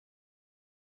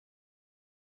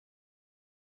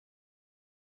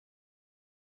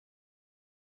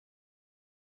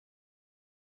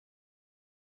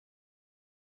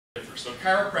differ. So a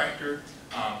chiropractor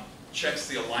checks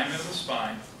the alignment of the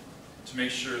spine to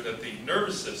make sure that the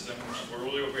nervous system, which is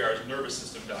really what we are as nervous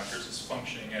system doctors, is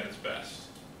functioning at its best.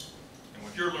 And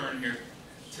what you're learning here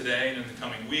today and in the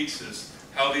coming weeks is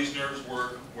how these nerves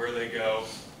work, where they go,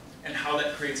 and how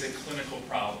that creates a clinical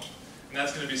problem. And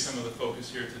that's going to be some of the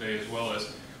focus here today, as well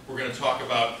as we're going to talk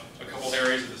about a couple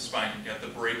areas of the spine. You've got the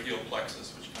brachial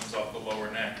plexus, which comes off the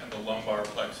lower neck, and the lumbar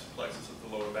plexus of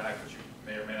the lower back, which you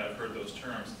may or may not have heard those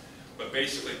terms. But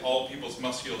basically, all people's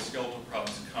musculoskeletal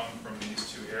problems come from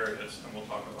these two areas, and we'll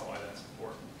talk about why that's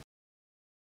important.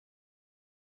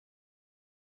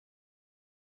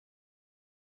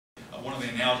 One of the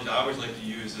analogies I always like to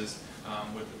use is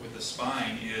with the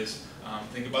spine is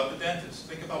think about the dentist.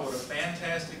 Think about what a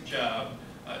fantastic job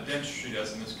dentistry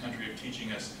does in this country of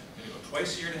teaching us to go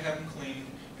twice a year to have them cleaned,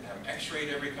 and have them x-rayed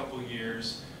every couple of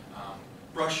years,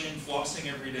 brushing,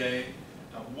 flossing every day.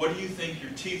 What do you think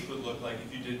your teeth would look like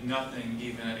if you did nothing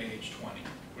even at age 20?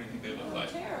 What do you think they look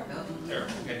like? Terrible.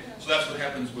 Terrible, okay. So that's what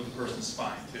happens with a person's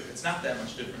spine, too. It's not that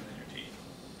much different than your teeth.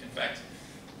 In fact,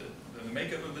 the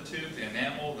makeup of the tooth, the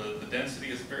enamel, the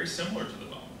density is very similar to the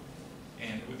bone.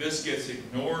 And this gets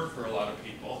ignored for a lot of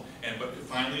people, but it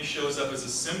finally shows up as a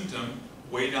symptom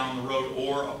way down the road,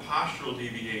 or a postural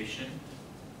deviation,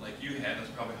 like you had. That's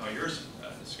probably how yours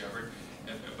discovered.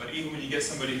 But even when you get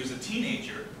somebody who's a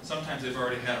teenager, sometimes they've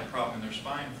already had a problem in their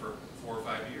spine for 4 or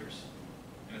 5 years.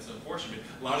 And it's unfortunate.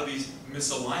 A lot of these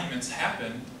misalignments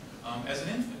happen as an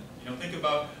infant. You know, think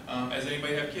about, has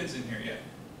anybody have kids in here yet?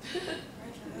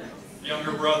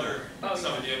 Younger brother. Oh,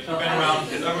 some of you have been around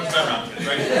kids. Everyone's been around kids,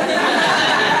 right?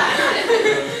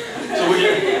 So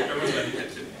everyone's been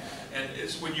kids. And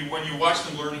it's when you watch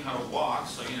them learning how to walk,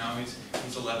 so you know, he's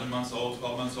 11 months old,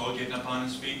 12 months old, getting up on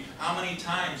his feet. How many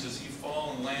times does he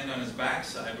fall and land on his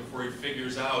backside before he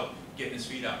figures out getting his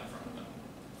feet out in front of him?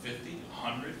 50?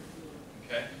 100?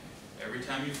 Okay? Every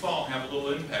time you fall, have a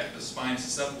little impact. The spine's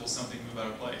susceptible to something move out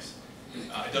of place.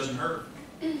 It doesn't hurt.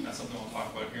 That's something we'll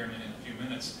talk about here in a few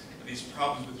minutes. But these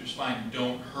problems with your spine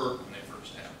don't hurt when they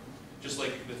first happen. Just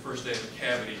like the first day of a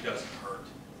cavity doesn't hurt.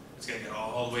 It's going to get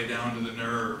all the way down to the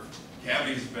nerve.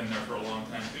 Cavities have been there for a long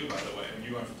time too, by the way. When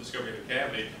you went for discovery of a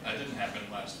cavity, that didn't happen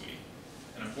last week.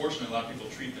 And unfortunately, a lot of people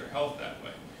treat their health that way.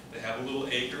 They have a little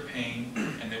ache or pain,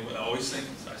 and they would always think,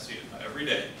 I see it every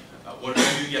day, what did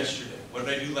I do yesterday? What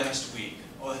did I do last week?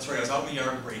 Oh, that's right, I was out in the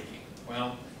yard raking.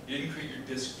 Well, you didn't create your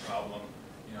disc problem,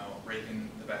 you know, raking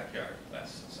the backyard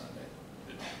last Sunday.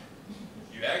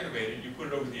 If you aggravate it, you put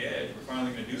it over the edge. We're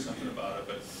finally going to do something about it.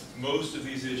 But most of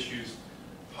these issues,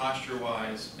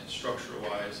 posture-wise and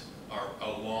structure-wise, are a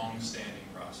long-standing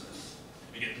process.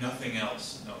 If you get nothing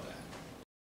else, know that.